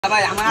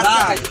ভাই আমার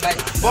আছে ভাই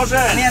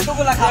বসেন আমি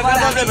এতগুলা খাবার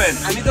দেবেন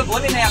আমি তো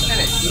বলি নাই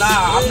আপনারে না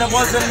আপনি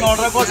বলছেন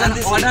অর্ডার করছেন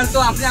অর্ডার তো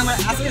আপনি আমার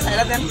আজকে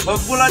ছাইরা দেন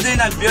সবগুলা দেই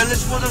না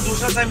 42 পদ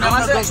 200 চাই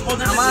আমরা 10 পদ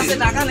আমার কাছে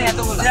টাকা নেই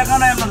এতগুলা টাকা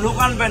নাই আমরা লোক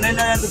আনবেন এই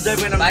না এত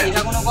যাবেন ভাই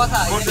এটা কোনো কথা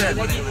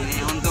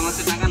এখন তো আমার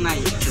কাছে টাকা নাই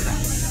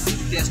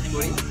টেস্ট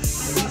করি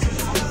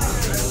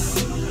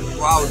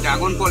ওয়াও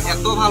ড্রাগন ফল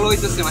এত ভালো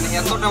হইতেছে মানে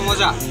এতটা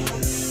মজা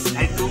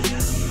একটু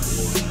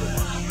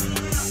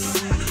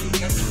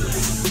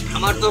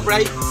আমার তো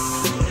প্রায়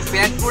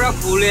পেট পুরো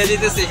ফুল হয়ে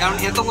যেতেছে কারণ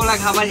এতগুলা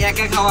খাবার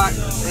একা খাওয়া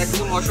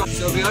একদম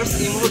অসম্ভব। ভিউয়ার্স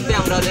এই মুহূর্তে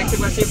আমরা দেখতে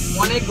পাচ্ছি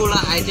অনেকগুলা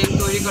আইটেম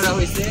তৈরি করা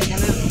হয়েছে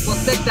এখানে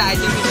প্রত্যেকটা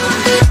item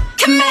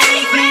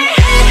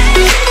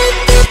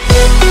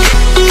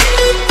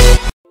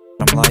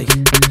I'm like,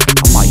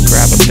 I might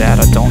grab a bat,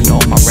 I don't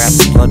know, my rap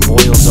blood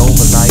boils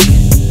over like,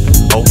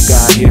 oh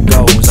God, here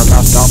goes, I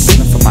lost all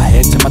feeling from my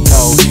head to my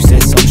toes, you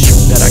said some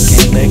shit that I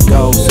can't let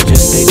go, so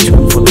just stay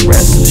tuned for the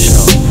rest of the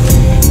show.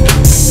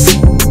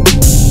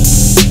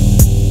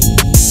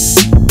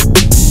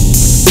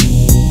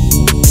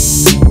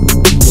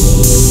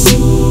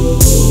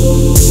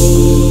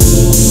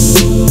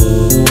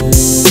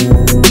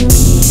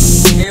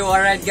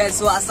 Alright guys,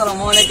 so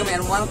assalamualaikum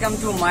and welcome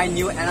to my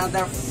new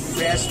another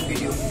fresh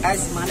video.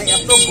 Guys, মানে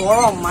এত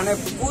গরম মানে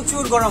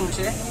প্রচুর গরম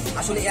সে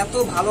আসলে এত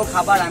ভালো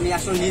খাবার আমি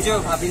আসলে নিজেও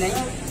ভাবি নাই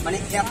মানে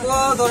এত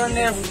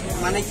ধরনের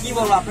মানে কি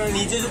বলবো আপনারা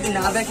নিজে যদি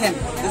না দেখেন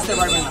বুঝতে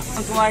পারবেন না।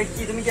 তোমার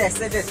কি তুমি কি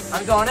এক্সাইটেড?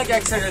 আমি তো অনেক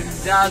এক্সাইটেড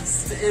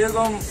জাস্ট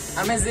এরকম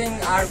অ্যামেজিং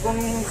আর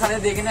কোনখানে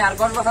দেখিনি আর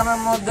কর্মখানার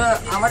মধ্যে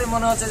আমারই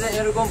মনে হচ্ছে যে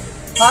এরকম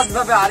ফাস্ট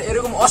ভাবে আর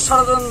এরকম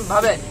অসাধারণ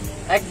ভাবে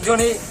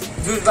একজনই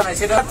জুস বানায়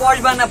সেটা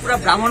কসবা না পুরো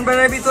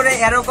ব্রাহ্মণবাড়িয়ার ভিতরে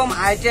এরকম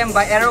আইটেম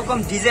বা এরকম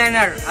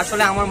ডিজাইনার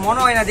আসলে আমার মনে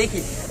হয় না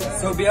দেখি।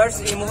 সো ভিউয়ার্স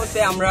এই মুহূর্তে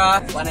আমরা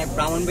মানে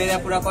ব্রাহ্মণবাড়িয়া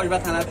পুরো কসবা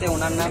থানাতে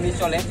ওনার নামই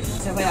চলে।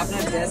 আচ্ছা ভাই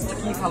আপনার বেস্ট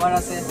কি খাবার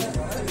আছে?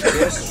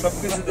 বেস্ট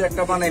সবকিছুতে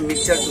একটা মানে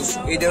মিক্সচার জুস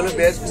এইটা হলো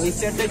বেস্ট।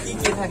 মিক্সচারটা কি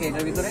কি থাকে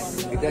এটার ভিতরে?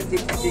 এটা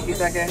কি কি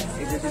থাকে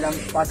এই যে দিলাম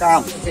পাকা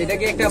আম এটা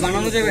কি একটা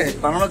বানানো যাবে?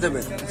 বানানো যাবে।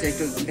 আচ্ছা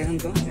একটু দেখেন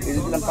তো। এই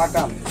যে দিলাম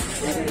পাকা আম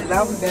এই যে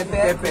দিলাম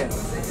পেঁপে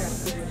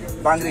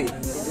বাংরি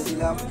এই যে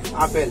দিলাম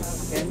আপেল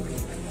এই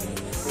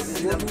যে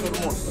দিলাম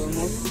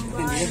তরমুজ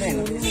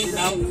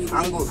দিলাম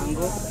আঙ্গুর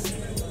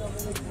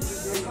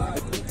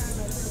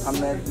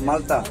আপনার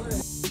মালটা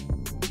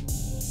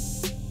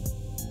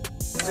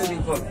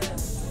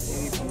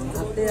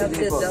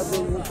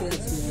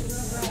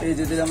এই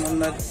যে দিলাম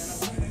আপনার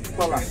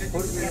কলা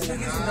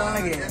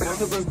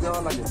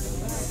দেওয়া লাগে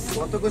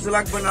কত কিছু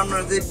লাগবে না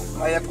আপনার যে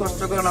এক কষ্ট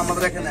করেন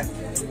আমাদের এখানে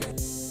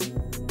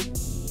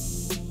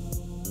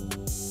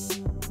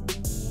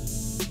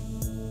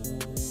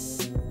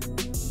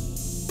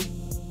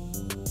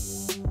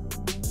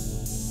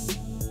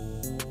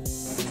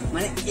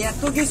মানে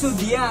এত কিছু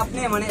দিয়ে আপনি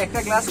মানে একটা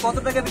গ্লাস কত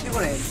টাকা বিক্রি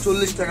করে?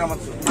 40 টাকা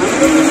মাত্র।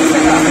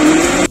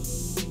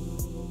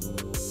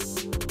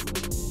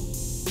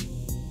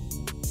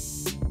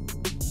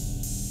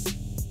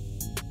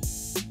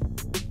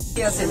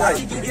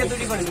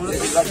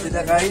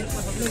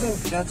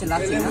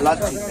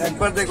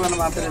 একবার দেখবেন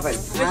মাথায় ভাই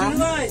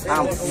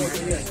আম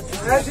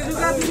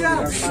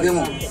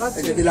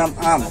দিলাম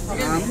আম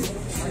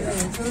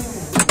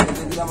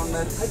দিলাম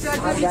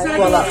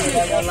কলা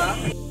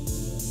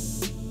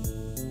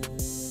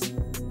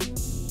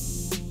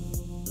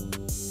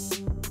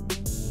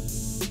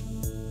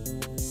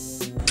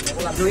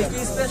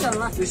স্পেশাল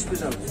না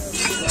স্পেশাল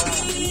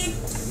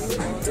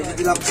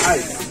দিলাম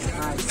আইস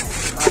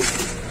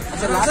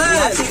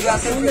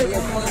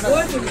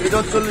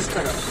এটাও 40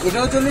 টাকা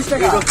এটাও 40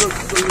 টাকা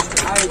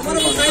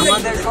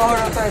আমাদের শহর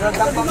এটার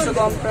দাম কমসে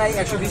কম প্রায়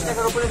 120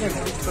 টাকার উপরে থাকে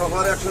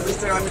শহর 120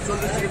 টাকা আমি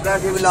 40 টাকা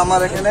দেয় বলে আমার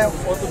এখানে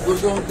কত দূর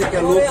দূর থেকে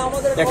লোক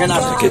এখানে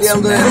আসে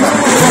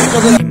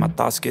My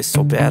thoughts get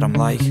so bad, I'm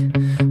like,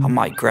 I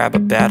might grab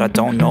a bat, I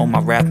don't know,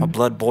 my wrath, my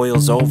blood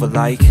boils over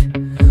like,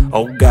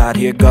 oh God,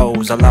 here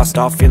goes, I lost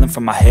all feeling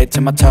from my head to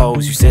my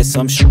toes, you said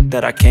some shit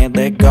that I can't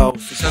let go.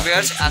 So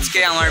viewers, আজকে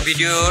আমার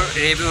ভিডিওর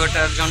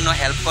রিভিউটার জন্য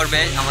help করবে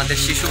আমাদের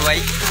শিশু ভাই।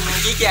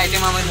 কি কি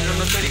আইটেম আমাদের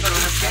জন্য তৈরি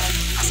করবেন আজকে?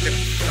 আজকে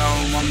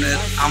আমাদের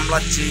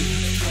আমলাচ্ছি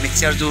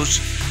মিক্সচার জুস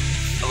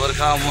আবার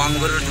খাওয়া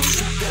আঙ্গুরের জুস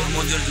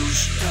তরমুজের জুস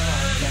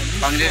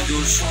বাংলির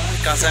জুস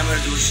কাঁচা আমের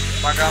জুস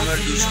পাকা আমের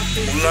জুস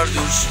মুলার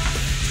জুস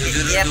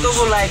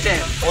এতগুলো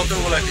আইটেম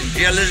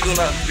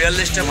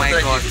 42টা মাই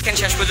গড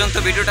শেষ পর্যন্ত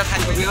ভিডিওটা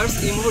থাকবে ভিউয়ার্স।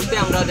 এই মুহূর্তে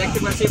আমরা দেখতে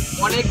পাচ্ছি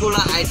অনেকগুলো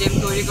আইটেম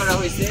তৈরি করা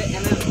হয়েছে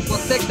এখানে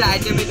প্রত্যেকটা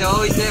আইটেমই দেওয়া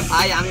হয়েছে।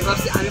 ভাই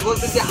আমি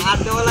বলতেছি আর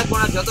দেওয়া লাগবে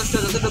না যথেষ্ট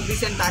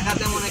দিচ্ছেন টাকা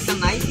তেমন একটা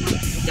নাই।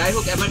 যাই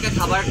হোক এবারকার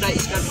খাবারটা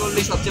স্টার্ট করলে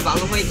সবচেয়ে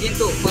ভালো হয়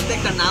কিন্তু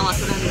প্রত্যেকটা নাম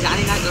আসলে আমি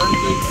জানি না কারণ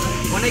কি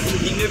অনেক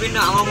ভিন্ন ভিন্ন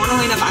আমার মনে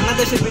হয় না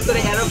বাংলাদেশের ভিতরে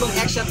এরকম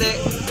একসাথে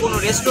কোনো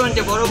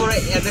রেস্টুরেন্টে বড় বড়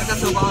এদের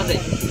কাছেও পাওয়া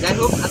যায়। যাই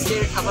হোক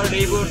আজকের খাবার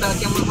রিভিউটা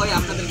কেমন হয়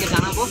আপনাদেরকে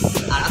জানাবো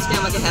আর আজকে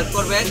আমাকে হেল্প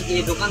করবে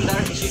এই দোকানদার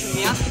শিশু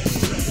মিয়া।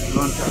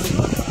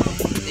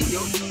 Thank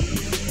you.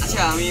 আচ্ছা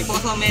আমি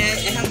প্রথমে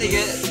এখান থেকে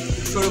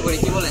শুরু করি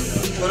কি বলেন?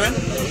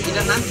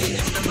 এটার নাম কি?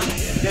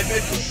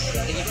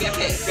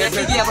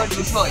 পেঁপে কি আবার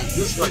জুস হয়?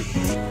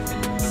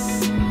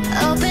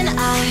 Open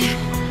eye,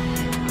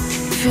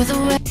 feel the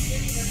way.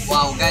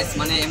 Wow guys,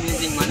 মানে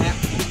অ্যামেজিং, মানে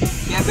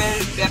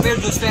পেঁপের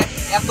জুসটা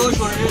এত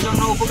শরীরের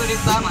জন্য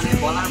উপকারিতা মানে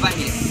বলার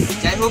বাইরে।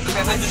 যাই হোক,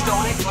 পেঁপের জুসটা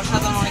অনেক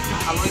অসাধারণ, অনেক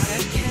ভালো হয়েছে।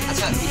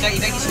 আচ্ছা, এটা কি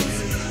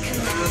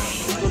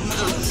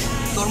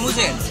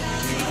তরমুজের?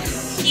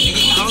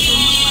 কালো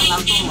তরমুজ না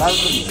লাল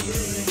তরমুজ?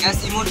 গ্যাস,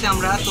 এই মুহূর্তে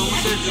আমরা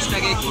তরমুজের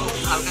জুসটাকে একটু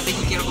হালকা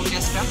দেখি কিরকম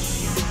টেস্টটা।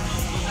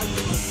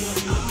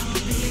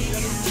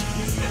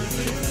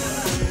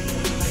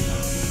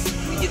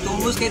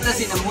 তরমুজ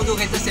খাইতেছি না মধু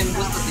খাইতেছি আমি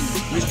বুঝতেছি না।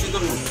 মিষ্টি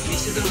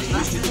তরমুজ না,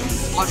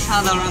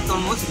 অসাধারণ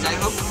তরমুজ। যাই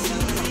হোক,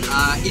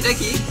 এটা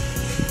কি?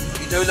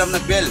 এটা হইলো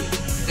আপনার বেল।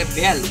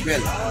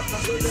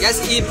 গ্যাস,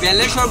 এই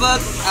বেলের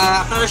শরবত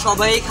আপনারা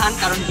সবাই খান,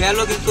 কারণ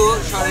বেলও কিন্তু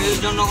শরীরের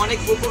জন্য অনেক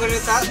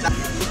উপকারিতা।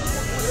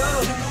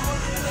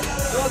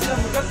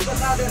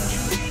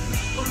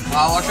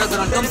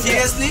 অসাধারণ, একদম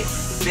সিরিয়াসলি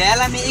বেল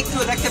আমি একটু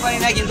দেখতে পারি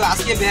না, কিন্তু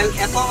আজকে বেল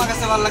এত আমার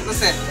কাছে ভালো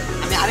লাগতেছে,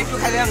 আমি আরেকটু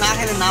খাইলে না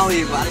খাইলে না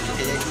হইব, আরেকটু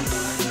খাই।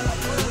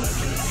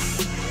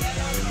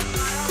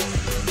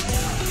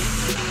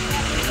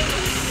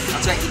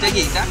 আচ্ছা, এটা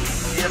কি? এটা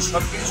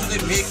সব কিছু যদি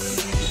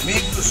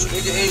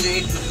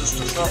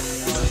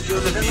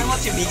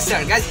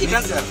মিক্সার। গাইস,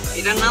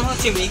 এটার নাম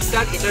হচ্ছে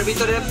মিক্সার। এটার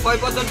ভিতরে কয়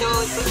পদ্ধতি দেওয়া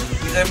হচ্ছে?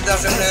 এটার ভিতরে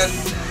আছে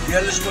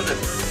 42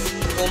 পদ্ধতি।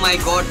 ও মাই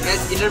গড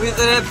গাইস, এটার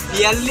ভিতরে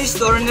 42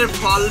 ধরনের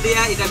ফল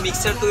দিয়া এটা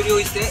মিক্সার তৈরি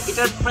হয়েছে।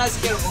 এটার প্রাইস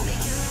কিরকম?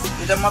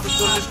 এটা মাত্র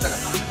 40 টাকা।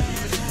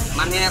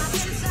 মানে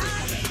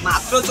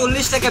মাত্র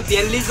 40 টাকা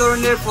 42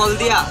 ধরনের ফল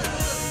দিয়া?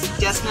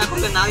 টেস্ট না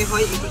করলে নাই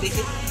হয়। একটু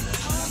দেখি।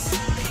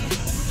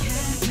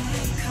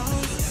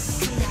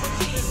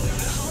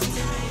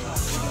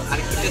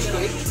 আরেকটু টেস্ট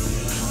করি।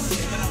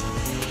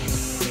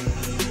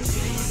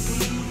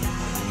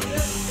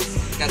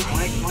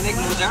 অনেক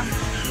মজা।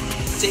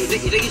 আচ্ছা,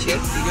 এটা কি শেয়ার?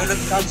 এটা হলো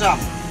কাঁচা আম।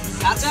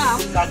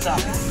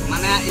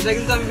 মানে এটা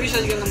কিন্তু আমি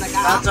বিশ্বাস করলাম না।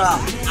 কাঁচা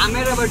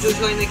আমের আবার জুস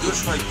হয় নাকি?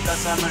 জুস হয়,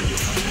 কাঁচা আমের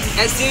জুস।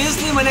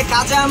 সিরিয়াসলি, মানে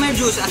কাঁচা আমের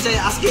জুস? আচ্ছা,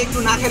 আজকে একটু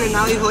না খেলে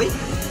নাই হয়।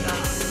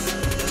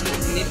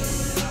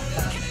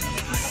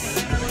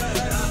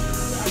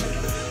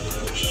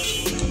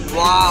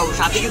 ওয়াও,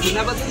 সাথে কি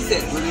ধনিয়া পাতা দিছে?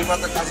 ধনিয়া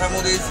পাতা, কাঁচা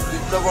মরিচ,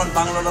 বিট লবণ,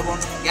 বাংলা লবণ।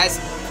 গ্যাস,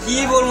 কি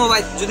বলবো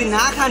ভাই, যদি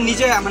না খান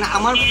নিজে, মানে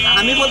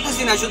আমি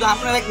বলতেছি না, শুধু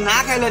আপনারা না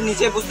খাইলে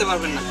নিজে বুঝতে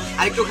পারবেন না।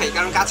 আরেকটু খাই,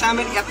 কারণ কাঁচা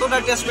আমের এতটা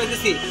টেস্ট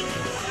পাইতেছি।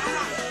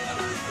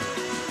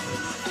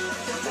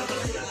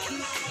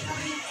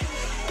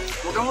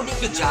 মোটামুটি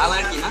একটু জাল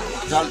আর কি, না?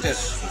 জাল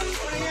টেস্ট।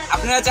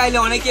 আপনারা চাইলে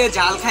অনেকে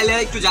জাল খাইলে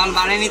একটু জাল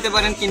বাড়িয়ে নিতে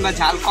পারেন, কিংবা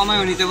জাল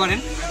কমায়ও নিতে পারেন।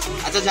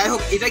 আচ্ছা, যাই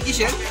হোক, এটা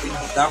কিসের?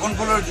 ড্রাগন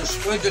ফলের জুস।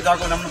 ওই যে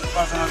ড্রাগন, আমরা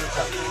পার্সোনাল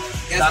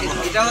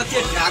এটা হচ্ছে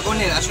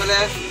ড্রাগনের। আসলে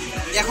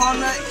এখন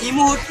এই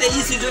মুহূর্তে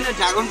এই সিজনে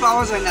ড্রাগন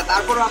পাওয়া যায় না,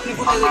 তারপরও আপনি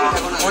কোথায় থেকে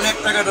ড্রাগন? অনেক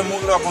টাকাটা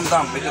মূল্য এখন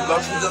দাম। এটা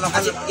 10 সিজন।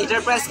 আচ্ছা,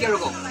 এটার প্রাইস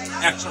কিরকম?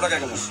 100 টাকা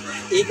গ্লাস।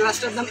 এই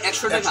গ্লাসটার দাম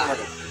 100 টাকা।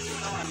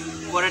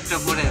 পরেরটা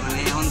পরে, মানে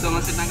এখন তো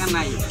আমার টাকা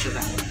নাই,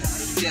 সেটা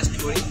টেস্ট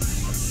করি।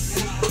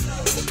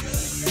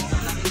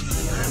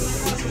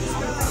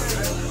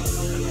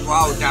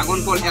 ওয়াও, ড্রাগন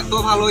ফল এত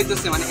ভালো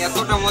হইতেছে, মানে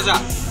এতটা মজা।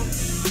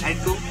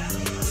 একটু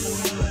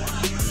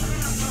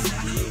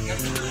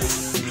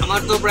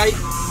আমার তো প্রায়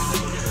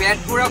পেট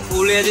পুরো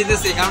ফুল হয়ে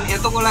যেতেছে, কারণ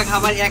এতগুলা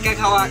খাবার একা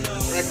খাওয়া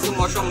একদম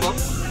অসম্ভব।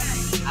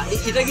 আর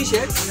এটা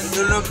কিসের?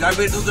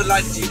 গাভীর দুধের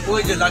লাচ্ছি।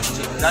 ওই যে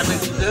লাচ্ছি, গাভীর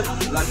দুধের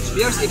লাচ্ছি।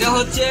 এটা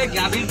হচ্ছে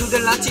গাভীর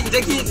দুধের লাচ্ছি। এটা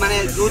কি মানে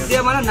দুধ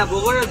দিয়ে বানান না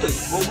বগুড়ার দই?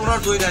 বগুড়ার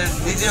দই না,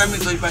 নিজে আমি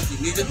দই পাচ্ছি,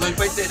 নিজে দই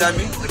পাইতে এটা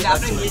আমি।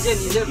 আপনি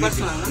নিজের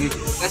পার্সোনাল না?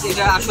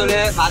 এটা আসলে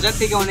বাজার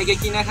থেকে অনেকে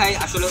কিনে খায়,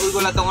 আসলে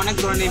ওইগুলাতে অনেক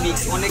ধরনের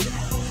মিক্স, অনেক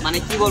মানে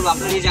কি বলবো,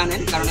 আপনারাই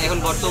জানেন, কারণ এখন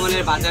বর্তমানে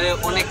বাজারে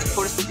অনেক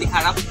পরিস্থিতি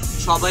খারাপ,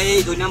 সবাই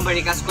 2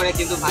 নম্বরই কাজ করে,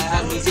 কিন্তু ভাইয়া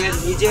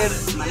নিজের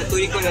মানে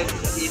তৈরি করে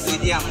এই দই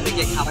দিয়ে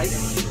আমাদেরকে খাওয়াই।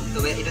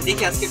 তবে এটা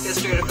দেখি আজকে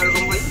টেস্ট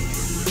এরকম হয়।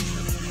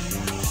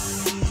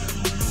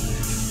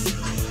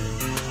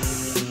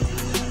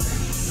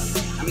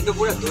 আমি তো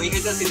পুরো দই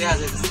খাইতেছি, দেখা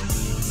যাচ্ছে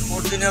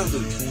অরিজিনাল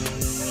দই।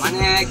 মানে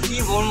কি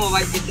বলবো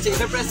ভাই,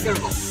 এটার প্রাইস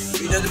কিরকম?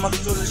 এটা মাত্র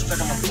 40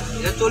 টাকা মাত্র।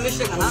 এটা 40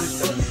 টাকা না?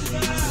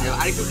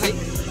 আরেকটু খাই।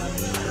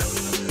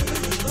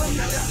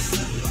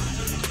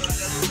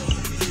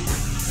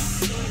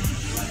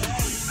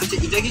 আচ্ছা,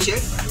 এটা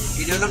কিসের?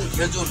 এটা হলো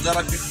খেজুর।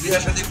 যারা বিয়ে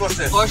শাদী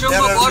করছে,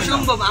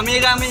 অসম্ভব।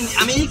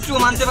 আমি একটু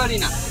মানতে পারি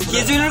না,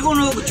 খেজুরের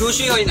কোনো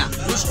জুসই হয় না।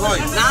 জুস হয়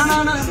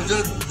না,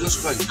 খেজুরের জুস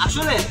হয়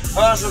আসলে।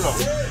 আসলে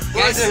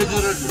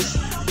খেজুরের জুস।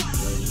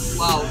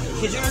 ওয়াও,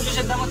 খেজুরের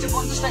জুসের দাম হচ্ছে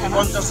 50 টাকা না?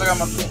 50 টাকা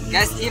মাত্র।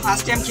 গ্যাস, এই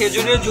ফার্স্ট টাইম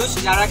খেজুরের জুস,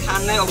 যারা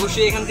খান নাই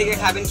অবশ্যই এখান থেকে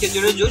খাবেন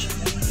খেজুরের জুস।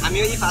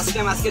 আমিও এই ফার্স্ট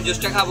টাইম আজকে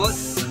জুসটা খাবো।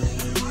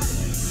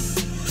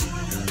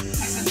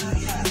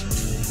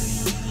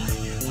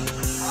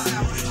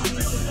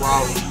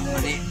 ওয়াও,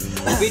 মানে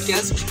খুবই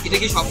টেস্ট। এটা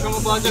কি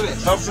সবসময় পাওয়া যাবে?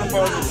 সবসময়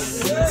পাওয়া যাবে,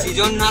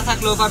 সিজন না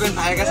থাকলেও পাবেন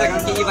ভাইয়ের কাছে,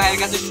 কারণ কি এই ভাইয়ের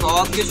কাছে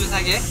সব কিছু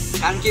থাকে।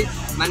 কারণ কি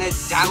মানে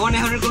ড্রাগন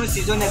এখন কোনো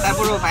সিজন নেই,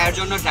 তারপরেও ভাইয়ের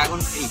জন্য ড্রাগন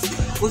ফ্রি।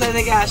 কোথায়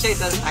থেকে আসে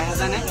এটা ভাইয়া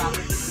জানে।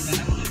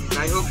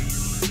 যাই হোক,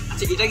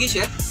 আচ্ছা, এটা কি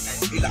সে?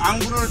 এটা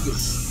আঙ্গুরের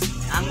জুস।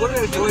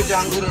 আঙ্গুরের জুস? ওই যে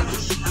আঙ্গুরের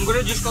জুস।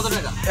 আঙ্গুরের জুস কত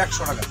টাকা?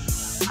 100 টাকা।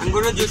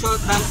 আঙ্গুরের জুসের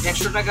দাম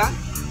 100 টাকা।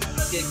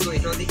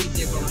 এটাও দেখি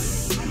চেক করবো।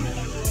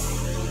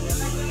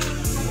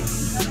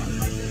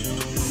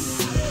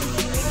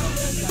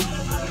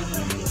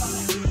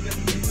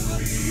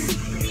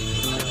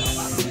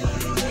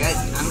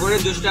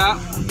 আঙ্গুরের জুসটা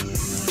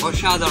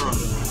অসাধারণ,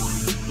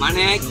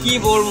 মানে কি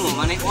বলবো,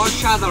 মানে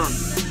অসাধারণ।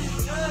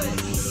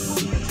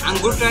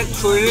 আঙ্গুরটা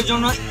শরীরের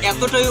জন্য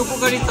এতটাই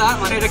উপকারিতা,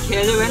 মানে এটা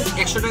খেয়ে যাবেন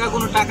 100 টাকা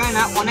কোনো টাকায়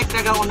না, অনেক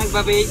টাকা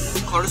অনেকভাবেই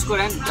খরচ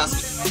করেন। জাস্ট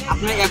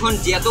আপনি এখন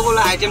যতগুলো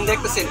আইটেম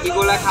দেখতেছেন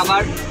এগুলা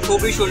খাবার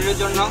খুবই শরীরের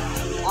জন্য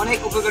অনেক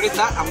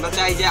উপকারিতা। আমরা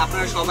চাই যে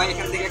আপনারা সবাই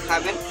এখান থেকে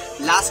খাবেন।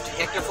 লাস্ট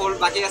একটা ফল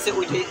বাকি আছে,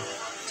 ওইটাই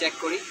চেক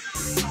করি।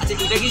 আচ্ছা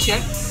এটা কি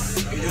স্যার?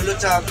 এটা হলো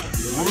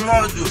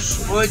মুল্লার জুস।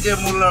 ওই যে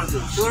মুল্লার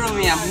জুস।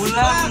 মিয়া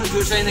মুল্লার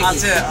জুস হয় নাকি?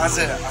 আছে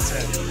আছে আছে।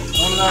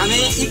 আমি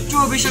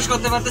একটুও বিশ্বাস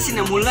করতে পারতেছি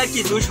না, মুল্লার কি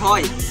জুস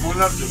হয়?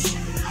 মুল্লার জুস।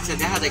 আচ্ছা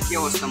দেখা যাক কি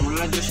অবস্থা,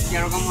 মুল্লার জুস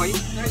কিরকম হয়।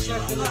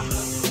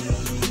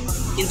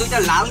 কিন্তু এটা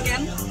লাল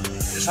কেন?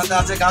 এর সাথে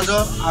আছে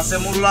গাজর, আছে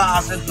মুল্লা,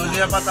 আছে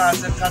ধনিয়া পাতা,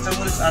 আছে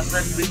কাঁচামরিচ, আছে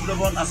বিট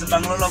লবণ, আছে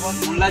বাংলা লবণ।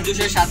 মুল্লার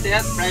জুসের সাথে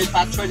প্রায়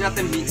 5-6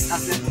 জাতের মিক্স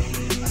আছে।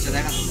 আচ্ছা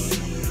দেখা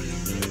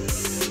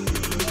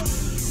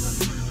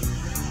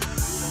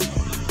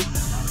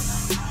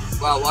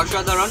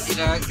অসাধারণ।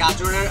 এটা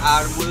গাজরের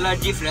আর মুল্লার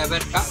যে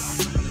ফ্লেভারটা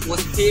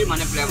অস্থির,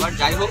 মানে ফ্লেভার।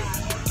 যাই হোক,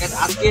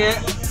 আজকে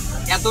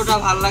এতটা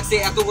ভালো লাগছে,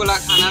 এতগুলা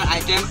খানার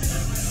আইটেম।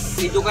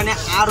 এই দোকানে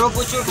আরও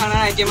প্রচুর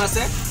খানার আইটেম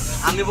আছে।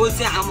 আমি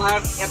বলছি আমার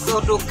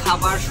এতটুকু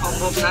খাবার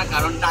সম্ভব না,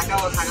 কারণ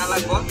টাকাও থাকা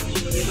লাগবে।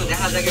 কিন্তু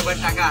দেখা যাক এবার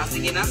টাকা আছে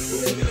কিনা।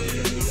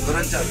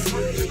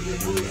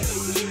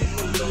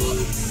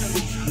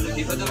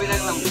 বিপদে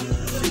রাখলাম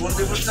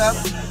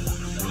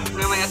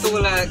আপনি আমার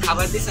এতগুলো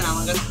খাবার দিচ্ছেন,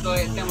 আমার কাছে তো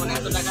তেমন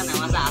এত টাকা নেই,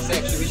 আমার আছে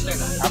 120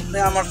 টাকা। আপনি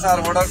আমার স্যার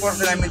অর্ডার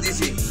করছেন, আমি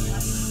দিছি।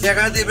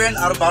 টাকা দিবেন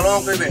আর ভালো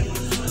করবেন,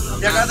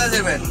 টাকাতে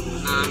দেবেন।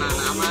 না না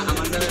না,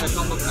 আমার দ্বারা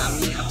সম্ভব না।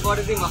 আমি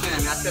পরে দিন মাথায়,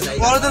 আমি আজকে যাই।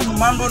 পরে তো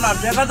মানবো না,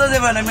 টাকাতে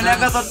দেবেন। আমি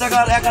 1000 টাকা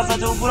আর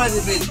 1000 উপরে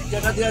দিবেন,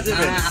 টাকা দিয়ে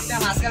দেবেন। আপনি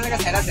আমার আজকাল টাকা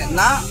ছেড়া দেন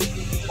না,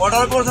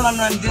 অর্ডার করছেন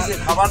আপনি, আমি দিছি,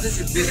 খাবার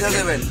দিছি, দিতে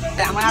দেবেন।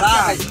 আমার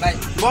আজকে ভাই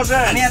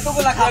বসেন, আমি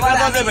এতগুলা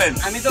খাবার দেবেন।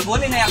 আমি তো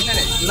বলি নাই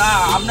আপনারে। না,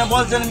 আপনি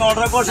বলছেন আমি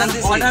অর্ডার করছেন,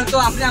 দিছি। অর্ডার তো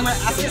আপনি আমার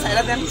আজকে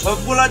ছেড়া দেন।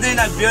 সবগুলা দেই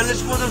না,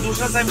 42 পর্যন্ত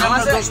দুশো চাই, আমি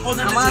 10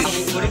 পর্যন্ত দিছি।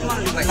 গরিব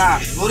মানুষ ভাই। না,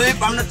 গরিব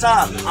আপনি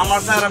চার, আমার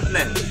চার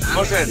আপনি।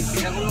 বসেন,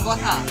 এটা কোনো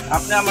কথা?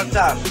 আপনি আমার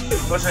চার,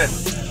 বসেন।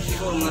 কি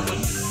করবো এখন?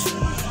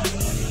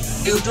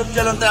 ইউটিউব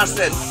চ্যানেলতে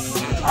আসছেন,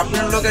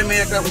 আপনার লোকে আমি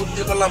একটা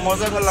ফুর্তি করলাম,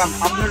 মজা করলাম।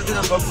 আপনার জন্য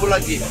সবগুলা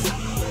কি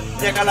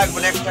টাকা লাগবে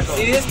না, 1 টাকা।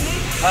 সিরিয়াসলি?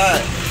 হ্যাঁ,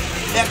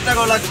 1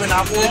 টাকাও লাগবে না।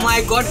 ও মাই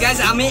গড গাইস,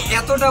 আমি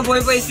এতটা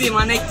ভয় পাইছি,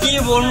 মানে কি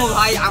বলবো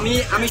ভাই।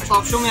 আমি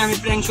সবসময় আমি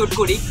প্র্যাঙ্ক শুট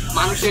করি,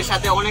 মানুষের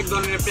সাথে অনেক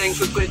ধরনের প্র্যাঙ্ক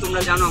শুট করি,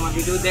 তোমরা জানো, আমার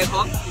ভিডিও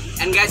দেখো।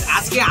 এন্ড গাইস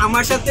আজকে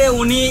আমার সাথে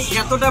উনি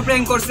এতটা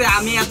প্র্যাঙ্ক করছে,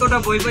 আমি এতটা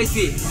ভয়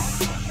পাইছি।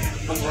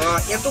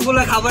 এতগুলো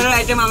খাবারের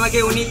আইটেম আমাকে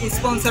উনি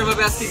স্পন্সর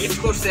ভাবে আজকে গিফট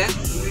করছে।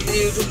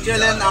 ইউটিউব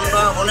চ্যানেল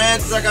আমরা অনেক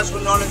জায়গা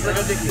শুনি, অনেক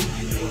জায়গা দেখি,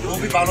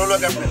 খুবই ভালো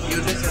লাগে আপনার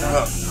ইউটিউব চ্যানেল,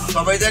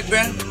 সবাই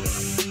দেখবেন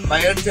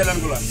বাইরের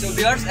চ্যানেলগুলো। সো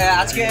ভিউয়ার্স,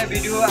 আজকে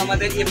ভিডিও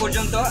আমাদের এ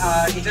পর্যন্ত।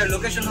 আর এটার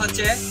লোকেশন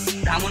হচ্ছে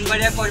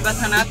ব্রাহ্মণবাড়িয়া কসবা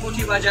থানা,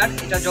 কুঠি বাজার।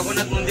 এটা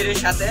জগন্নাথ মন্দিরের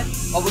সাথে।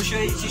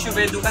 অবশ্যই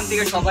শিশুবের দোকান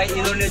থেকে সবাই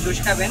এই ধরনের জুস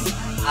খাবেন।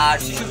 আর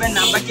শিশুবের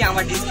নাম্বারটি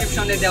আমার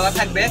ডিসক্রিপশনে দেওয়া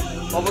থাকবে।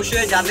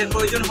 অবশ্যই যাদের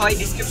প্রয়োজন হয়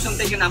ডিসক্রিপশন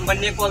থেকে নাম্বার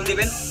নিয়ে কল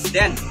দিবেন।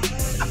 দেন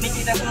আপনি কি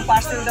এটা কোনো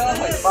পার্সেল দেওয়া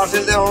হয়?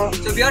 পার্সেল দেওয়া।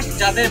 তো ভিউয়ার্স,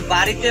 যাদের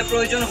বাড়িতে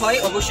প্রয়োজন হয়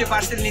অবশ্যই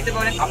পার্সেল নিতে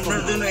পারেন।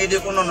 আপনার জন্য এই যে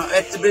কোনো না,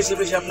 এর চেয়ে বেশি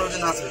বেশি আপনার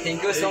জন্য আছে।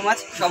 Thank you so much.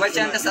 সবাই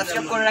চ্যানেলটা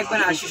সাবস্ক্রাইব করে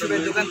রাখবেন আর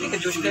শিশুবের দোকান থেকে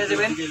জুস খেয়ে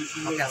যাবেন।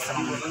 ওকে,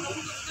 আসসালামু আলাইকুম।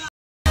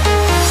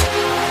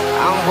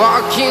 I'm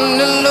walking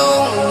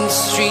alone, the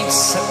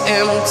streets are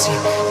empty.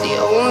 The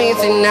only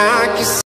thing I can see